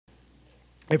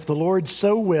If the Lord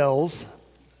so wills,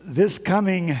 this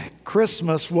coming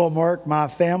Christmas will mark my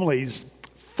family's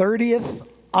 30th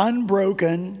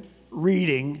unbroken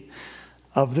reading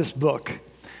of this book,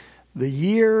 The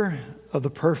Year of the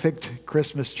Perfect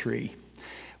Christmas Tree.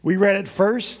 We read it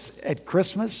first at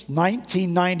Christmas,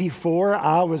 1994.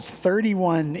 I was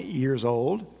 31 years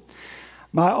old.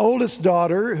 My oldest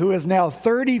daughter, who is now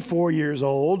 34 years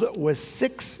old, was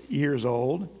 6 years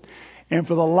old. And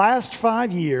for the last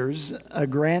 5 years, a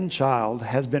grandchild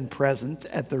has been present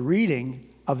at the reading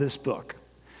of this book.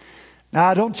 Now,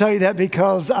 I don't tell you that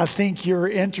because I think you're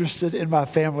interested in my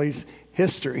family's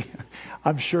history.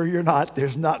 I'm sure you're not.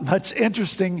 There's not much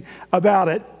interesting about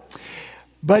it.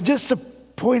 But just to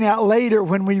point out later,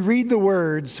 when we read the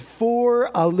words, "for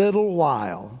a little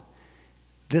while,"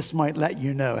 this might let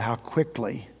you know how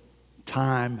quickly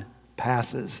time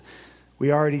passes.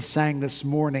 We already sang this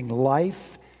morning,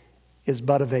 life is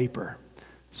but a vapor.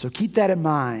 So keep that in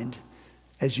mind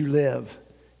as you live.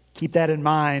 Keep that in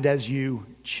mind as you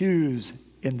choose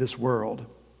in this world.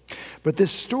 But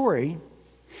this story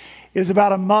is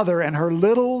about a mother and her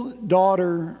little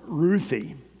daughter,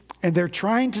 Ruthie, and they're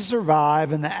trying to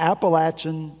survive in the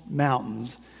Appalachian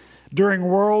Mountains during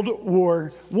World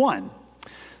War I.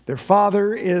 Their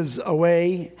father is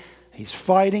away, he's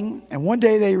fighting, and one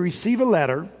day they receive a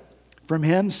letter from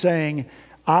him saying,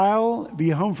 "I'll be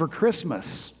home for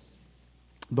Christmas.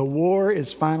 The war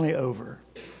is finally over."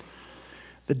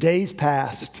 The days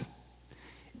passed.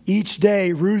 Each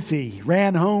day, Ruthie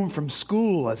ran home from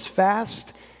school as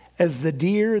fast as the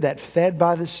deer that fed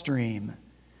by the stream.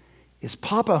 "Is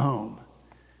Papa home?"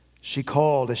 she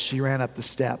called as she ran up the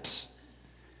steps.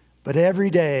 But every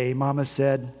day, Mama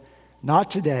said, "Not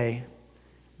today,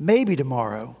 maybe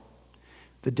tomorrow."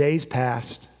 The days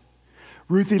passed.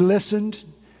 Ruthie listened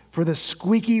for the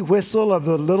squeaky whistle of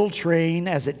the little train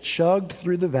as it chugged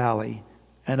through the valley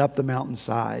and up the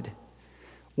mountainside.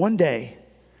 One day,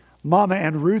 Mama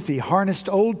and Ruthie harnessed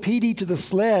old Petey to the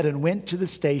sled and went to the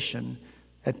station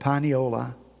at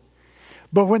Pineola.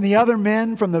 But when the other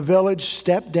men from the village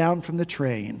stepped down from the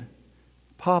train,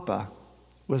 Papa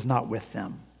was not with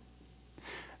them.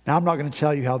 Now, I'm not going to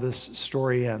tell you how this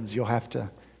story ends. You'll have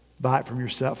to buy it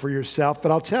for yourself. But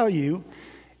I'll tell you,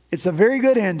 it's a very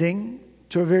good ending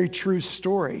to a very true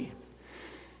story.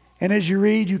 And as you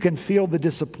read, you can feel the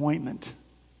disappointment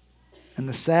and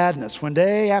the sadness when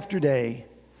day after day,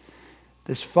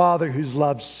 this father who's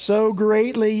loved so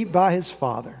greatly by his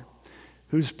father,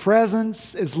 whose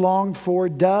presence is longed for,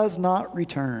 does not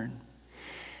return.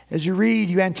 As you read,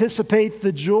 you anticipate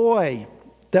the joy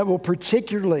that will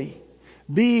particularly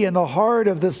be in the heart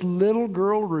of this little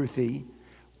girl, Ruthie,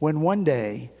 when one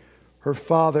day her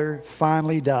father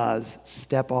finally does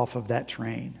step off of that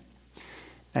train.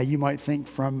 Now, you might think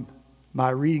from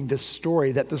my reading this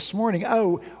story that this morning,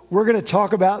 we're going to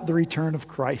talk about the return of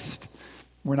Christ.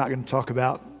 We're not going to talk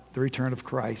about the return of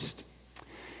Christ.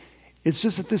 It's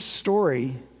just that this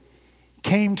story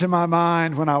came to my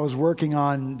mind when I was working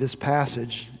on this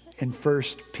passage in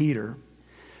 1 Peter,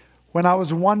 when I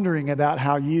was wondering about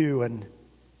how you and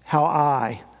how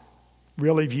I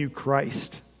really view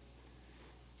Christ.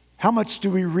 How much do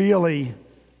we really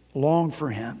long for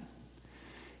him?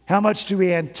 How much do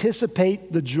we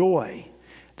anticipate the joy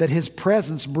that his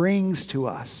presence brings to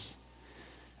us?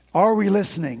 Are we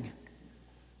listening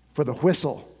for the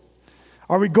whistle?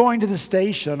 Are we going to the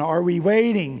station? Are we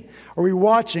waiting? Are we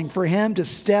watching for him to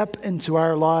step into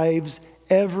our lives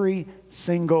every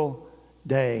single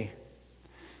day?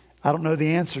 I don't know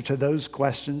the answer to those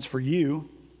questions for you,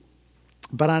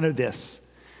 but I know this.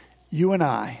 You and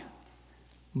I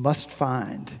must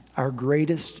find our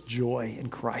greatest joy in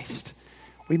Christ.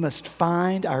 We must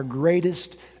find our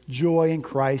greatest joy in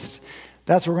Christ.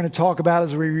 That's what we're going to talk about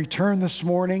as we return this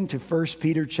morning to 1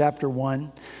 Peter chapter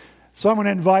 1. So I'm going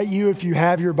to invite you, if you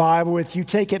have your Bible with you,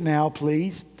 take it now,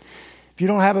 please. If you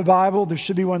don't have a Bible, there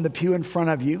should be one in the pew in front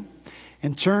of you.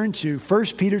 And turn to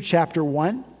 1 Peter chapter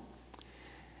 1.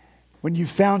 When you've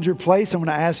found your place, I'm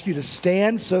going to ask you to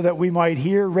stand so that we might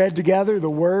hear read together the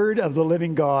word of the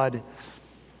living God.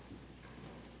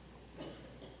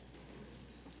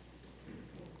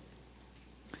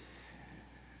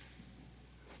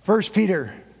 1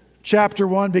 Peter chapter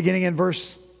 1, beginning in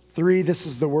verse 3, this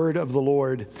is the word of the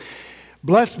Lord.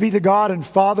 "Blessed be the God and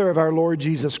Father of our Lord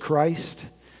Jesus Christ.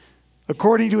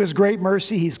 According to his great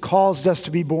mercy, he's caused us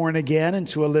to be born again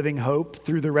into a living hope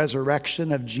through the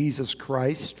resurrection of Jesus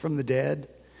Christ from the dead,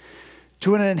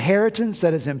 to an inheritance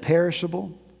that is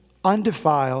imperishable,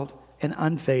 undefiled, and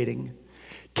unfading,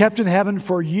 kept in heaven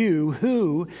for you,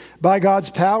 who, by God's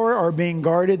power, are being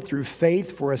guarded through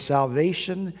faith for a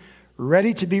salvation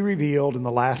ready to be revealed in the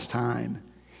last time.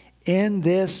 In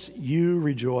this you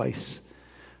rejoice.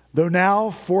 Though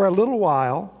now for a little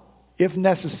while, if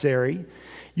necessary,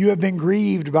 you have been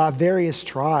grieved by various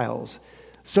trials,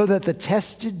 so that the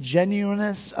tested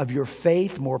genuineness of your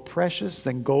faith, more precious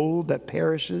than gold that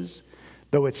perishes,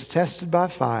 though it's tested by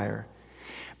fire,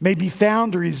 may be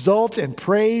found to result in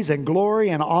praise and glory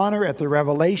and honor at the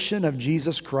revelation of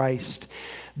Jesus Christ.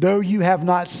 Though you have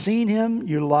not seen him,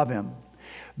 you love him.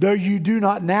 Though you do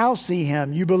not now see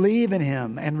him, you believe in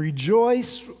him and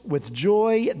rejoice with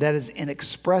joy that is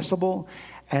inexpressible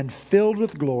and filled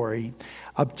with glory,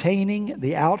 obtaining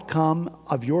the outcome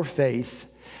of your faith,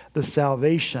 the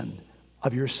salvation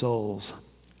of your souls.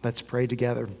 Let's pray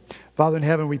together. Father in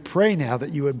heaven, we pray now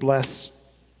that you would bless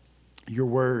your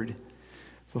word,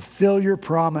 fulfill your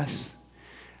promise,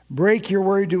 break your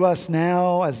word to us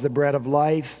now as the bread of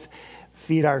life,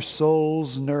 feed our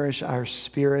souls, nourish our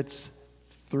spirits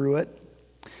through it.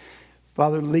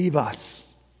 Father, leave us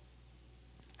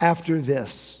after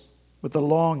this with the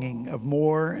longing of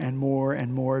more and more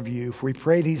and more of you. For we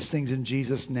pray these things in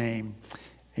Jesus' name.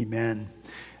 Amen.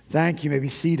 Thank you. You may be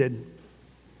seated.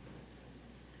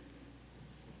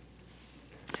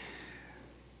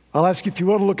 I'll ask you if you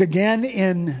will to look again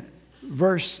in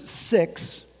verse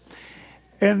 6.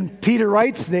 And Peter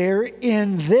writes there,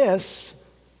 in this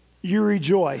you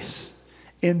rejoice.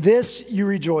 In this you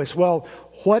rejoice. Well,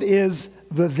 what is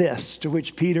the this to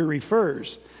which Peter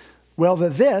refers? Well, the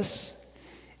this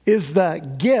is the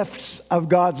gifts of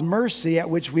God's mercy at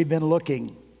which we've been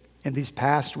looking in these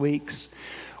past weeks.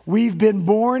 We've been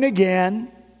born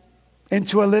again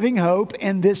into a living hope.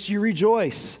 In this you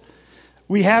rejoice.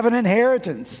 We have an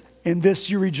inheritance. In this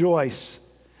you rejoice.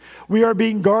 We are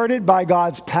being guarded by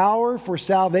God's power for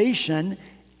salvation.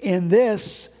 In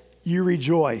this you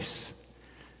rejoice.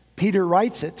 Peter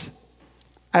writes it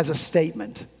as a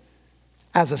statement,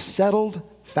 as a settled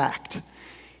fact.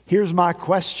 Here's my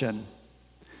question.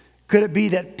 Could it be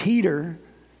that Peter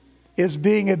is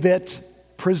being a bit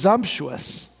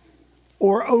presumptuous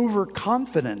or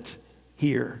overconfident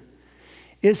here?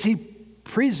 Is he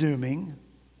presuming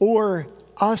or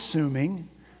assuming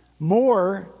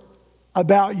more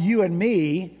about you and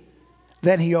me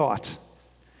than he ought?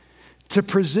 To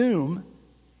presume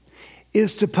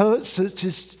is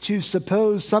to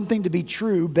suppose something to be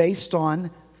true based on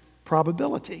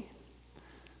probability.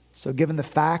 So given the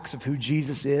facts of who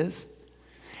Jesus is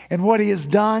and what he has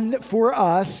done for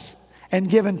us and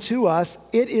given to us,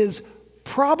 it is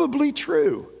probably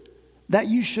true that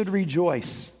you should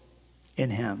rejoice in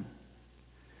him.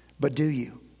 But do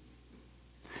you?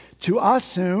 To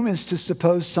assume is to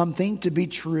suppose something to be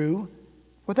true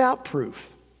without proof.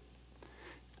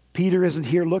 Peter isn't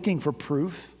here looking for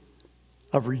proof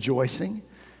of rejoicing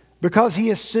because he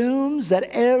assumes that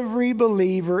every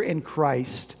believer in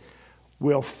Christ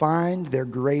will find their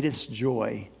greatest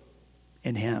joy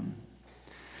in him.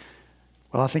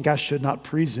 Well, I think I should not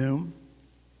presume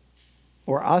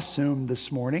or assume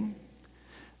this morning.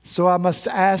 So I must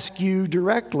ask you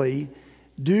directly,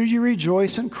 do you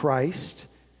rejoice in Christ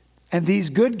and these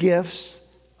good gifts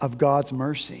of God's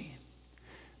mercy?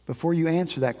 Before you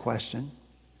answer that question,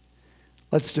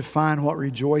 let's define what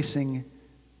rejoicing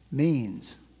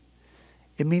means.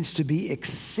 It means to be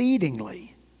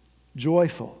exceedingly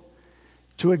joyful,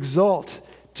 to exult,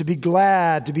 to be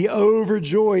glad, to be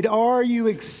overjoyed. Are you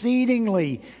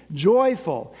exceedingly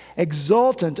joyful,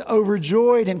 exultant,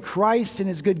 overjoyed in Christ and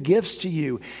his good gifts to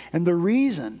you? And the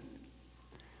reason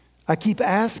I keep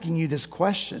asking you this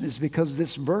question is because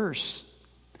this verse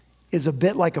is a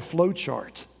bit like a flow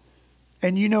chart.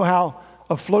 And you know how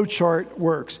a flow chart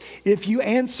works. If you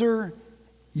answer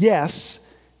yes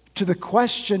to the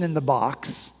question in the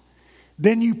box,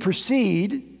 then you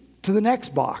proceed to the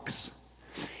next box.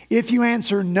 If you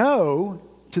answer no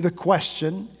to the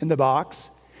question in the box,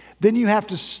 then you have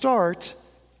to start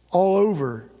all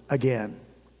over again.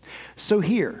 So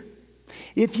here,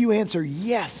 if you answer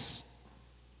yes,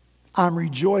 I'm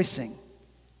rejoicing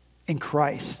in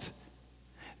Christ,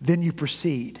 then you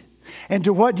proceed. And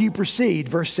to what do you proceed?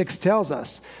 Verse 6 tells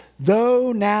us,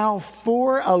 though now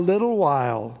for a little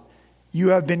while you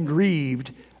have been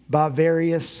grieved by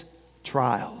various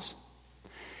trials.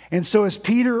 And so as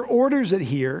Peter orders it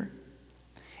here,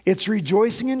 it's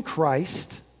rejoicing in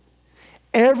Christ,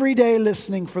 every day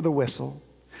listening for the whistle,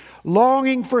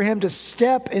 longing for him to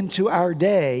step into our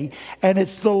day, and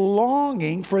it's the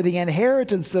longing for the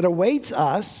inheritance that awaits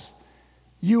us,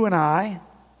 you and I,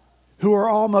 who are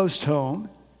almost home,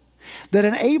 that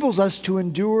enables us to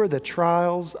endure the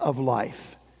trials of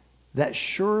life that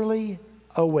surely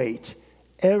await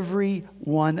every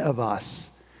one of us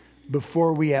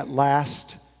before we at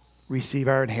last receive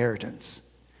our inheritance.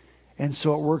 And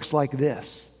so it works like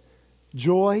this: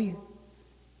 joy,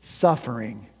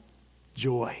 suffering,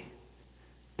 joy.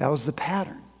 That was the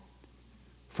pattern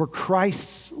for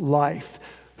Christ's life,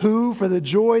 who, for the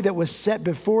joy that was set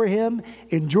before him,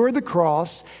 endured the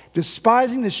cross,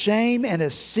 despising the shame, and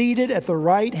is seated at the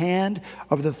right hand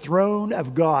of the throne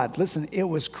of God. Listen, it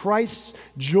was Christ's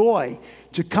joy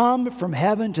to come from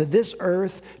heaven to this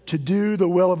earth to do the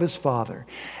will of his Father.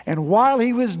 And while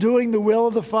he was doing the will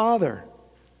of the Father,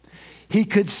 he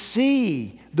could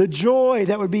see the joy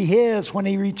that would be his when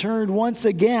he returned once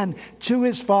again to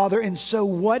his Father. And so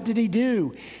what did he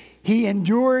do? He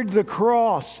endured the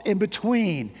cross in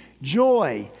between.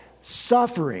 Joy,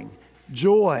 suffering,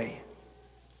 joy.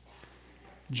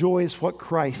 Joy is what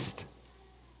Christ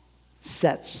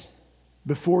sets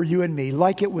before you and me,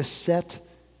 like it was set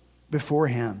before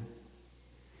him.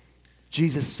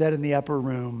 Jesus said in the upper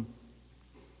room,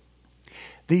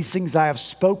 "These things I have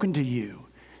spoken to you,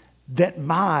 that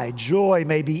my joy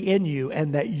may be in you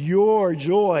and that your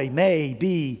joy may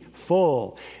be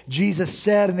full." Jesus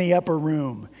said in the upper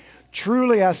room,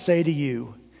 "Truly I say to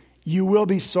you, you will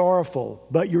be sorrowful,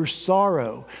 but your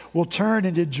sorrow will turn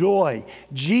into joy."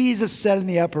 Jesus said in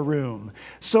the upper room,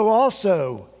 "So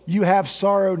also you have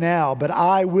sorrow now, but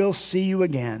I will see you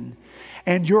again,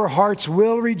 and your hearts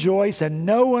will rejoice, and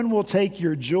no one will take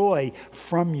your joy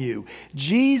from you."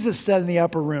 Jesus said in the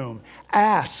upper room,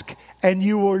 "Ask, and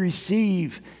you will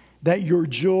receive, that your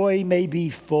joy may be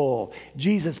full."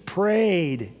 Jesus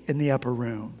prayed in the upper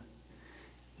room,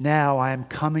 "Now I am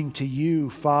coming to you,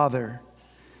 Father,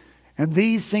 and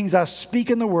these things I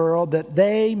speak in the world, that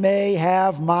they may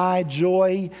have my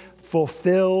joy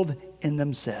fulfilled in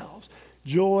themselves."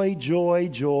 Joy, joy,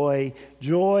 joy,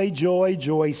 joy, joy,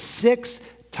 joy, 6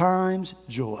 times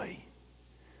joy.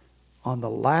 On the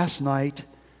last night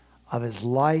of his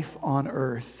life on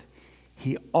earth,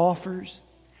 he offers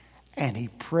and he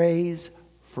prays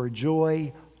for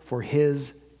joy for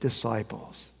his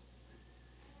disciples.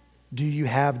 Do you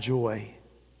have joy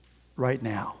right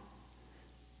now?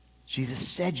 Jesus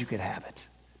said you could have it.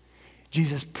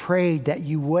 Jesus prayed that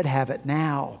you would have it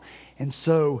now. And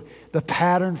so the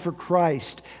pattern for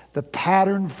Christ, the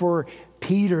pattern for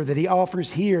Peter that he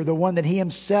offers here, the one that he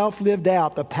himself lived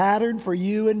out, the pattern for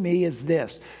you and me is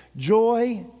this: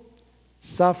 joy,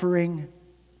 suffering,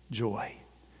 joy.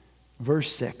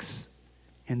 Verse 6,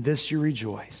 "In this you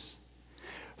rejoice."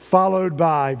 Followed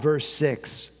by verse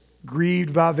 6,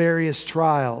 "Grieved by various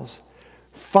trials."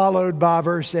 Followed by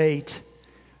verse 8,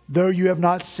 "Though you have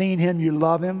not seen him, you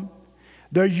love him.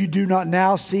 Though you do not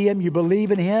now see him, you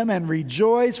believe in him and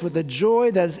rejoice with a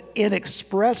joy that is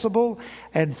inexpressible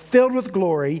and filled with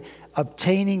glory,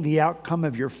 obtaining the outcome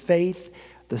of your faith,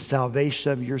 the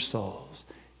salvation of your souls."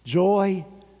 Joy,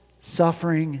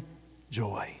 suffering,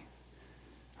 joy.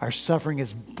 Our suffering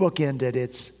is bookended.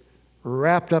 It's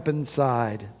wrapped up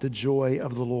inside the joy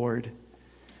of the Lord.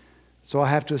 So I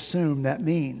have to assume that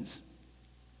means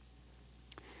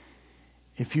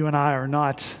if you and I are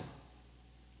not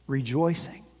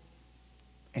rejoicing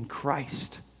in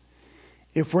Christ,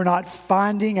 if we're not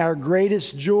finding our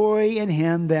greatest joy in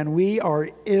him, then we are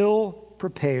ill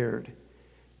prepared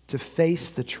to face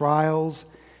the trials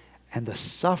and the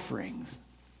sufferings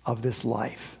of this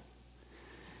life.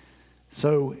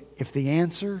 So if the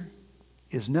answer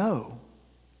is no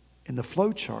in the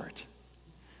flow chart,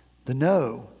 the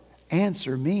no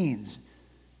answer means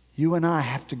you and I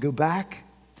have to go back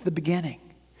to the beginning.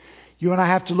 You and I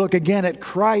have to look again at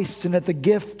Christ and at the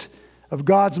gift of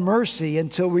God's mercy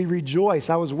until we rejoice.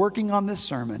 I was working on this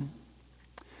sermon,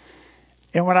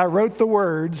 and when I wrote the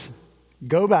words,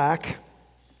 "go back,"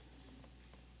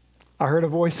 I heard a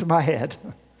voice in my head.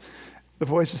 The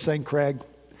voice was saying, "Craig,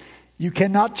 you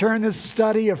cannot turn this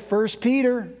study of 1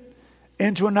 Peter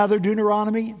into another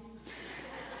Deuteronomy."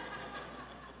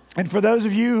 And for those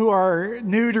of you who are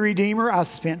new to Redeemer, I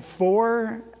spent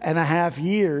 4.5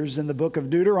 years in the book of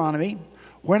Deuteronomy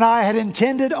when I had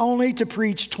intended only to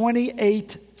preach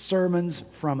 28 sermons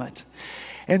from it.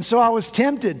 And so I was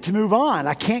tempted to move on.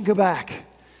 I can't go back.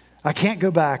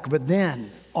 But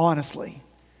then, honestly,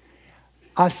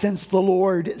 I sensed the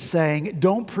Lord saying,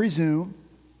 don't presume,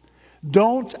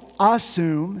 don't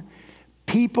assume.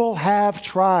 People have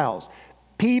trials.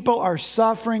 People are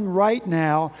suffering right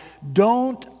now.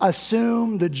 Don't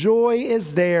assume the joy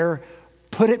is there.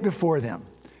 Put it before them.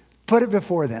 Put it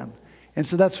before them. And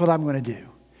so that's what I'm going to do.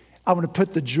 I'm going to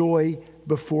put the joy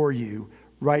before you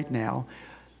right now.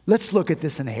 Let's look at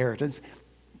this inheritance.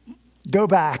 Go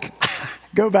back.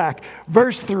 Go back.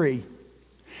 Verse 3.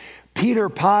 Peter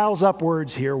piles up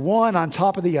words here, one on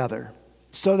top of the other,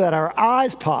 so that our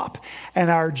eyes pop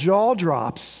and our jaw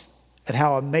drops at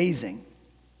how amazing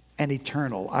and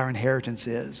eternal our inheritance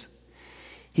is.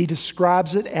 He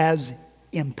describes it as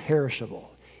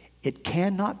imperishable. It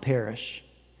cannot perish.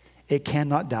 It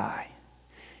cannot die.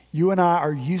 You and I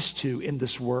are used to, in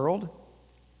this world,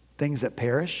 things that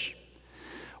perish.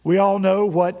 We all know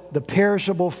what the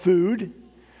perishable food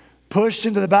pushed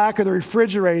into the back of the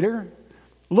refrigerator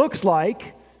looks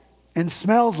like and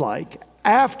smells like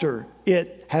after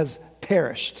it has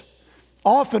perished.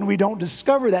 Often we don't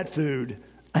discover that food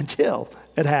until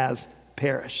it has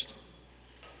perished.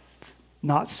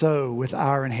 Not so with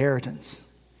our inheritance.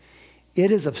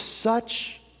 It is of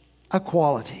such a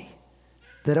quality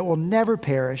that it will never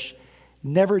perish,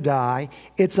 never die.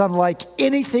 It's unlike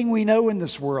anything we know in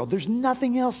this world. There's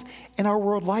nothing else in our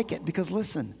world like it. Because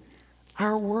listen,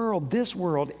 our world, this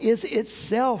world, is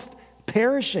itself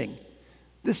perishing.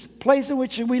 This place in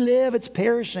which we live, it's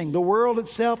perishing. The world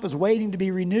itself is waiting to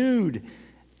be renewed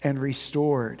and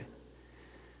restored.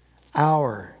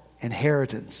 Our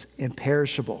inheritance,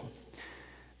 imperishable.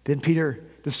 Then Peter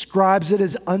describes it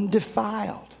as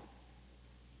undefiled,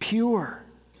 pure.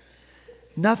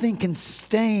 Nothing can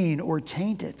stain or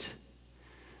taint it.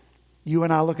 You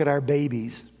and I look at our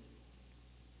babies,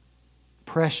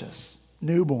 precious,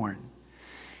 newborn.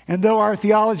 And though our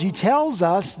theology tells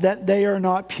us that they are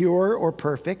not pure or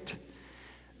perfect,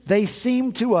 they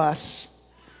seem to us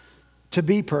to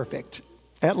be perfect,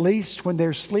 at least when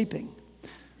they're sleeping.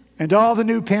 And all the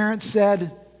new parents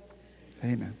said,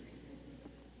 Amen.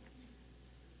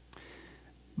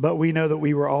 But we know that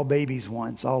we were all babies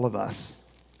once, all of us.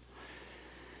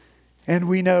 And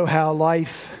we know how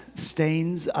life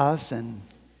stains us and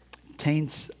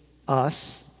taints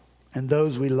us and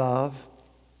those we love.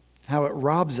 How it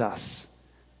robs us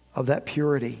of that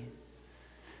purity.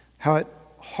 How it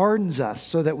hardens us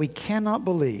so that we cannot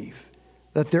believe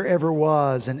that there ever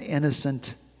was an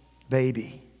innocent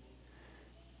baby.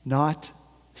 Not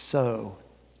so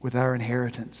with our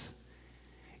inheritance.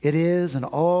 It is and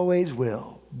always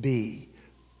will be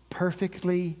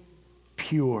perfectly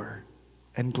pure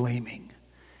and gleaming.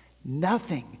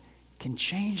 Nothing can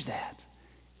change that.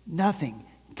 Nothing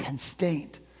can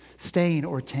stain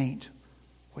or taint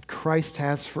what Christ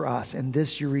has for us. And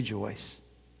this you rejoice.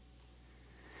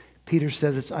 Peter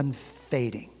says it's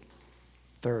unfading.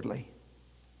 Thirdly,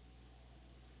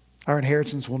 our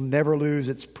inheritance will never lose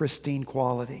its pristine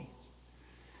quality.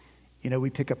 You know, we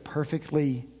pick a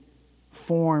perfectly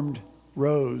formed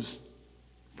rose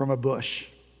from a bush.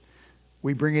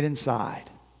 We bring it inside.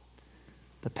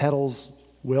 The petals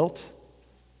wilt.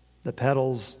 The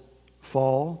petals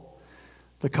fall.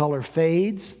 The color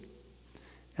fades.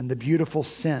 And the beautiful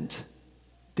scent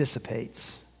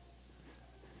dissipates.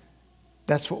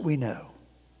 That's what we know.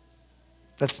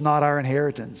 That's not our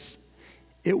inheritance.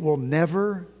 It will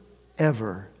never,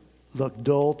 ever look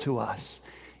dull to us.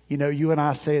 You know, you and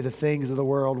I say the things of the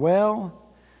world, well,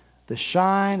 the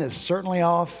shine is certainly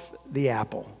off the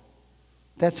apple.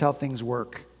 That's how things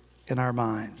work in our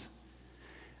minds.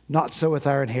 Not so with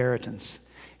our inheritance.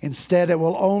 Instead, it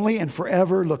will only and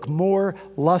forever look more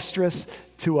lustrous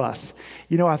to us.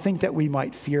 You know, I think that we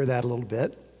might fear that a little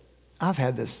bit. I've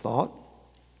had this thought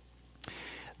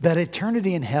that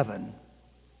eternity in heaven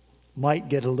might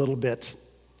get a little bit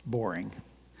boring.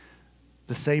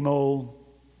 The same old.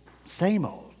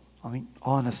 I mean,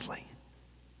 honestly.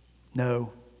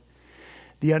 No.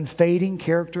 The unfading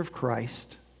character of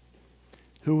Christ,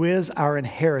 who is our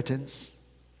inheritance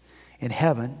in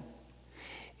heaven,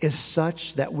 is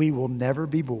such that we will never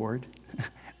be bored.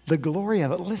 The glory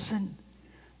of it, listen,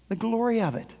 the glory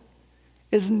of it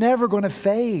is never going to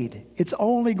fade. It's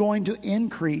only going to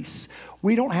increase.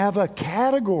 We don't have a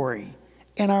category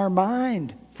in our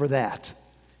mind for that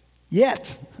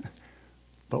yet.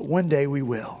 But one day we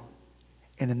will.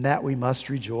 And in that we must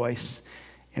rejoice.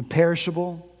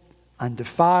 Imperishable,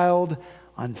 undefiled,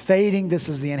 unfading. This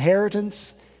is the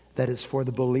inheritance that is for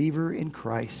the believer in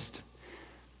Christ.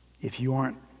 If you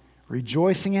aren't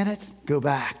rejoicing in it, go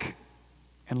back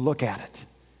and look at it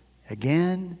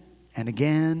again and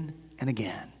again and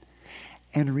again.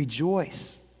 And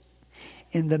rejoice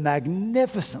in the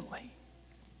magnificently,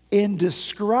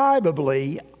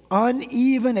 indescribably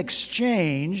uneven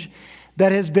exchange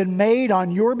that has been made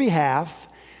on your behalf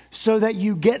so that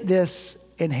you get this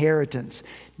inheritance.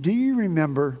 Do you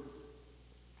remember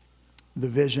the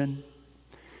vision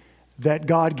that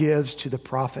God gives to the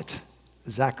prophet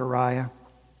Zechariah?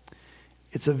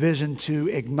 It's a vision to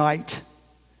ignite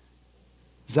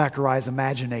Zechariah's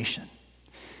imagination.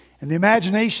 And the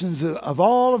imaginations of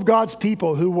all of God's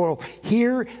people who will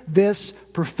hear this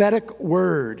prophetic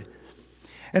word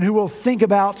and who will think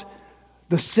about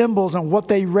the symbols and what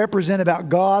they represent about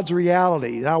God's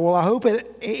reality. Well, I hope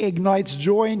it ignites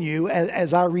joy in you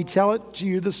as I retell it to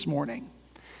you this morning.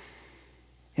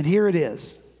 And here it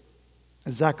is,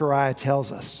 as Zechariah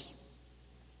tells us.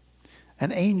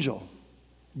 An angel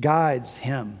guides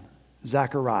him,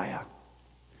 Zechariah,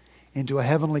 into a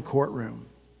heavenly courtroom.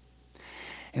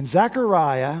 And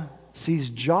Zechariah sees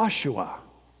Joshua,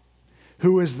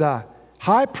 who is the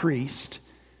high priest,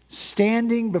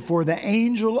 standing before the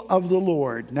angel of the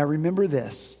Lord. Now remember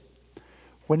this.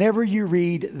 Whenever you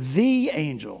read the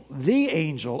angel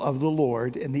of the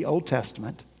Lord in the Old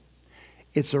Testament,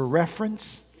 it's a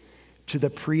reference to the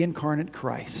pre-incarnate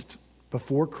Christ,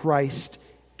 before Christ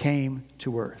came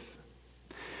to earth.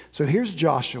 So here's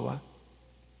Joshua.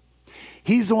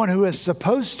 He's the one who is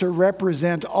supposed to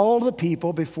represent all the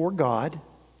people before God.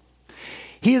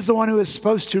 He is the one who is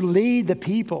supposed to lead the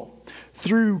people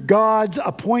through God's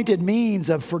appointed means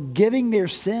of forgiving their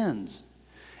sins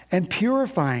and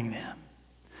purifying them.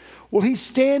 Well, he's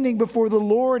standing before the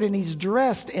Lord and he's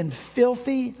dressed in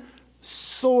filthy,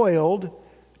 soiled,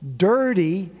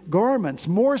 dirty garments.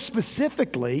 More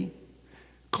specifically,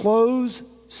 clothes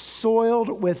soiled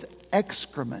with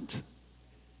excrement,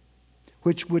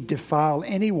 which would defile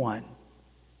anyone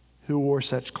who wore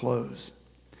such clothes.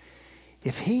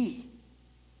 If he,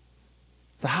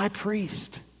 the high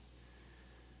priest,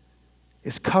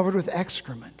 is covered with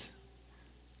excrement,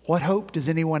 what hope does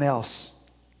anyone else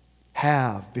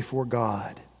have before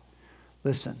God?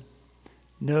 Listen,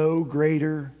 no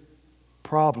greater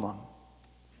problem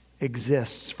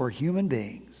exists for human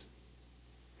beings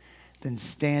than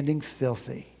standing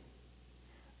filthy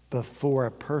before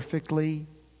a perfectly,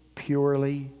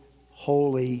 purely,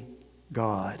 holy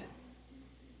God.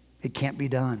 It can't be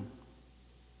done.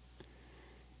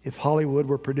 If Hollywood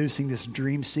were producing this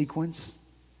dream sequence,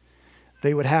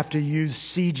 they would have to use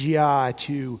CGI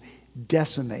to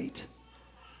decimate,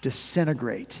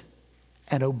 disintegrate,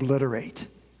 and obliterate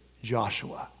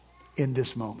Joshua in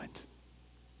this moment.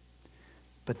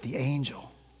 But the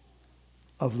angel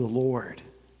of the Lord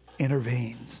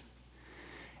intervenes.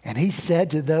 And he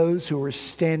said to those who were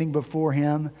standing before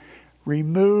him,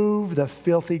 "Remove the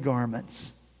filthy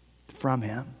garments from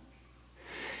him."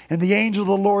 And the angel of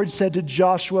the Lord said to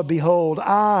Joshua, "Behold,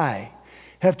 I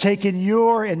have taken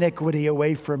your iniquity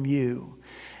away from you,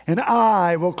 and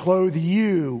I will clothe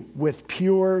you with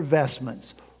pure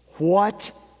vestments."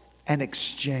 What an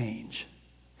exchange.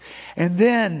 And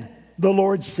then the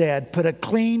Lord said, "Put a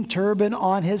clean turban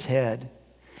on his head."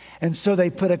 And so they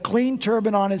put a clean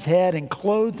turban on his head and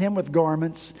clothed him with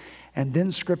garments. And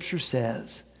then Scripture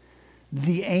says,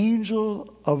 the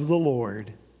angel of the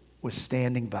Lord was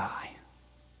standing by.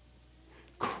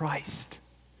 Christ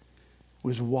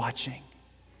was watching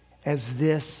as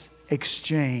this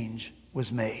exchange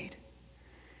was made.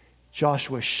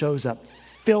 Joshua shows up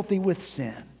filthy with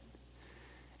sin,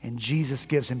 and Jesus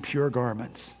gives him pure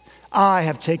garments. "I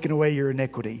have taken away your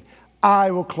iniquity.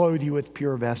 I will clothe you with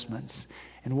pure vestments."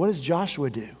 And what does Joshua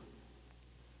do?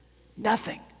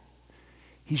 Nothing.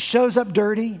 He shows up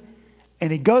dirty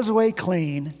and he goes away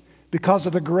clean because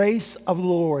of the grace of the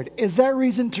Lord. Is that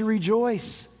reason to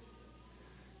rejoice?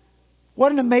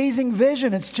 What an amazing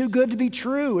vision. It's too good to be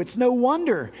true. It's no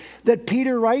wonder that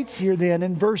Peter writes here then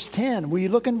in verse 10. Will you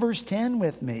look in verse 10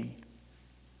 with me?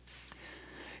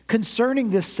 Concerning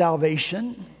this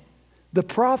salvation, the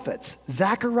prophets,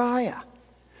 Zechariah,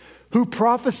 who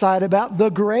prophesied about the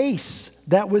grace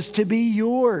that was to be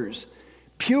yours,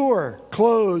 pure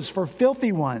clothes for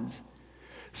filthy ones,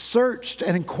 searched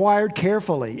and inquired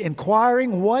carefully,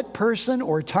 inquiring what person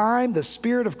or time the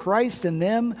Spirit of Christ in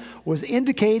them was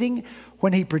indicating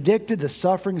when he predicted the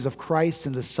sufferings of Christ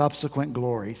and the subsequent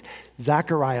glories.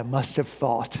 Zechariah must have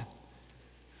thought,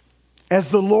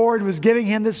 as the Lord was giving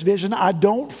him this vision, I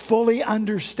don't fully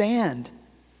understand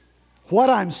what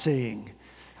I'm seeing.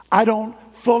 I don't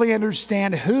fully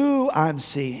understand who I'm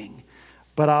seeing,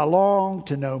 but I long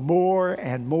to know more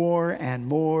and more and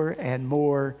more and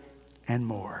more and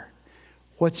more.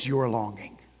 What's your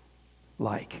longing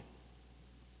like?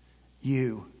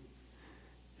 You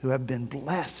who have been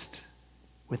blessed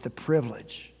with the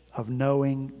privilege of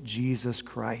knowing Jesus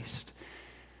Christ,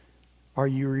 are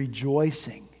you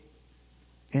rejoicing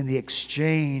in the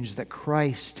exchange that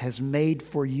Christ has made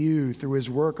for you through his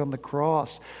work on the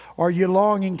cross? Are you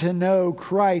longing to know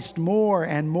Christ more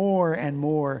and more and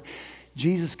more?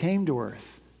 Jesus came to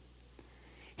earth.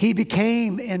 He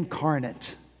became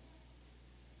incarnate.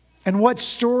 And what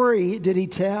story did he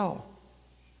tell?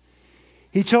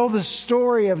 He told the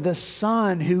story of the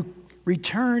son who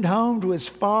returned home to his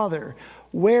father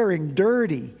wearing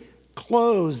dirty,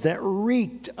 clothes that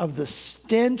reeked of the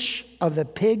stench of the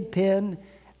pig pen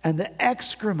and the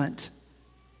excrement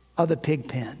of the pig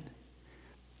pen.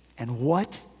 And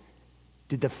what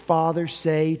did the father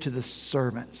say to the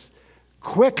servants?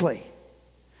 Quickly,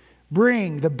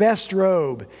 bring the best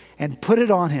robe and put it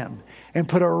on him, and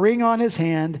put a ring on his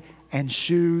hand and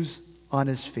shoes on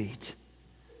his feet.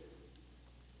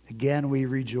 Again, we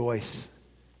rejoice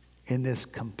in this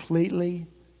completely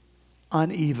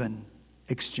uneven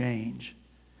exchange.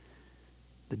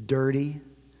 The dirty,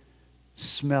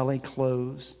 smelly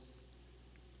clothes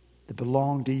that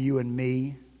belong to you and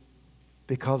me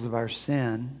because of our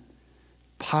sin,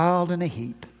 piled in a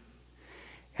heap,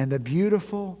 and the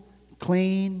beautiful,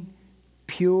 clean,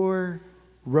 pure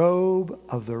robe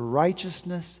of the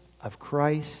righteousness of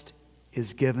Christ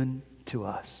is given to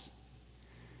us.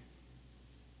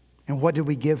 And what do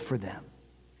we give for them?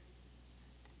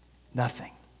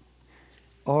 Nothing.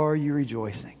 Are you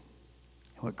rejoicing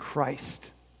in what Christ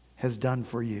has done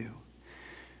for you?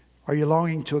 Are you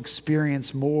longing to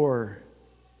experience more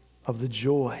of the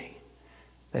joy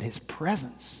that His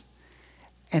presence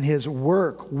and His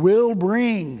work will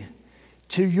bring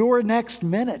to your next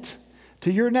minute,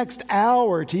 to your next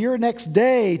hour, to your next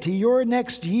day, to your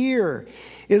next year?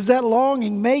 Is that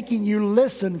longing making you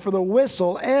listen for the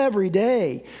whistle every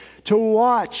day, to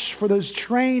watch for those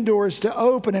train doors to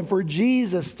open and for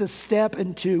Jesus to step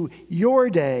into your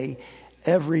day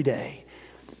every day?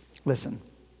 Listen,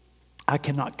 I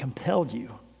cannot compel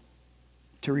you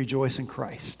to rejoice in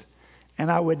Christ,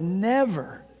 and I would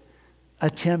never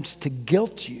attempt to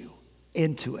guilt you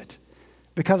into it,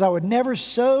 because I would never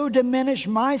so diminish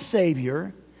my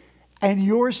Savior and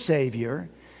your Savior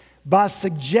by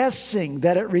suggesting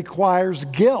that it requires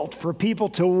guilt for people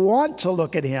to want to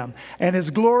look at Him and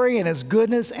His glory and His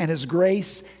goodness and His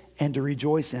grace and to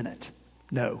rejoice in it.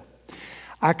 No.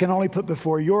 I can only put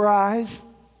before your eyes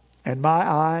and my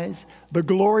eyes the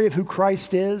glory of who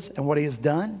Christ is and what He has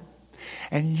done.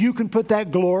 And you can put that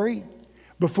glory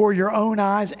before your own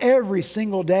eyes every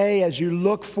single day as you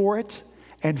look for it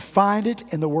and find it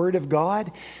in the Word of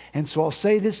God. And so I'll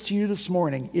say this to you this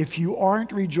morning. If you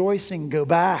aren't rejoicing, go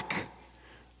back.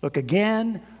 Look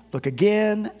again, and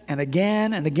again, and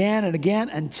again, and again,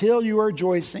 until you are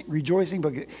rejoicing.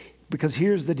 Because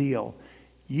here's the deal.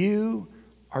 You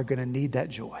are going to need that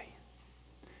joy.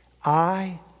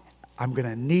 I'm going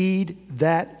to need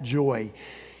that joy.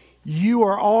 You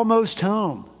are almost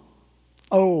home,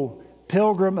 oh,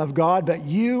 pilgrim of God, but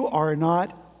you are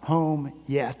not home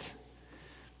yet.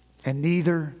 And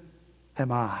neither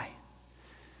am I.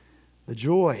 The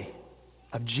joy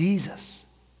of Jesus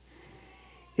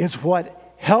is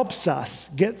what helps us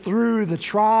get through the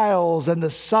trials and the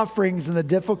sufferings and the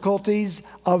difficulties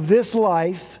of this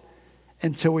life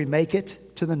until we make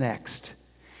it to the next.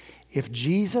 If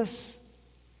Jesus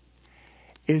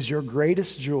is your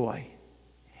greatest joy,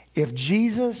 if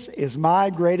Jesus is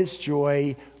my greatest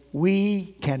joy,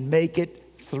 we can make it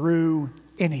through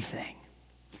anything.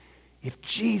 If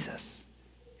Jesus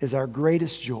is our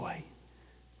greatest joy,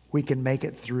 we can make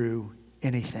it through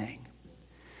anything.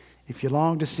 If you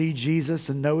long to see Jesus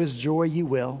and know His joy, you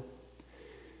will.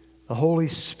 The Holy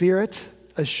Spirit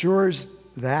assures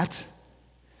that.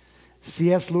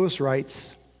 C.S. Lewis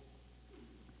writes,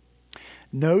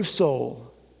 "No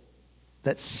soul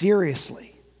that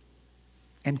seriously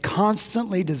and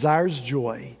constantly desires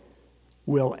joy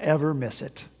will ever miss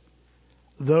it.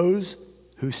 Those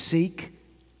who seek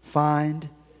find,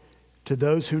 to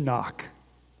those who knock,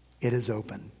 it is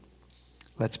open."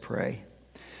 Let's pray.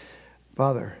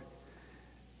 Father,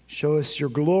 show us your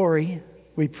glory,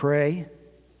 we pray.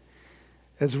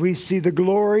 As we see the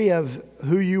glory of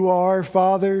who you are,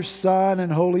 Father, Son,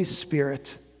 and Holy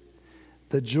Spirit,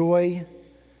 the joy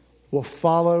will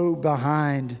follow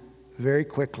behind very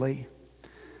quickly.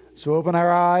 So open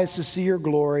our eyes to see your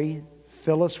glory.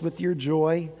 Fill us with your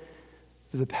joy.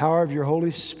 Through the power of your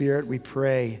Holy Spirit, we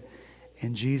pray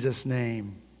in Jesus'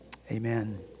 name.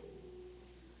 Amen.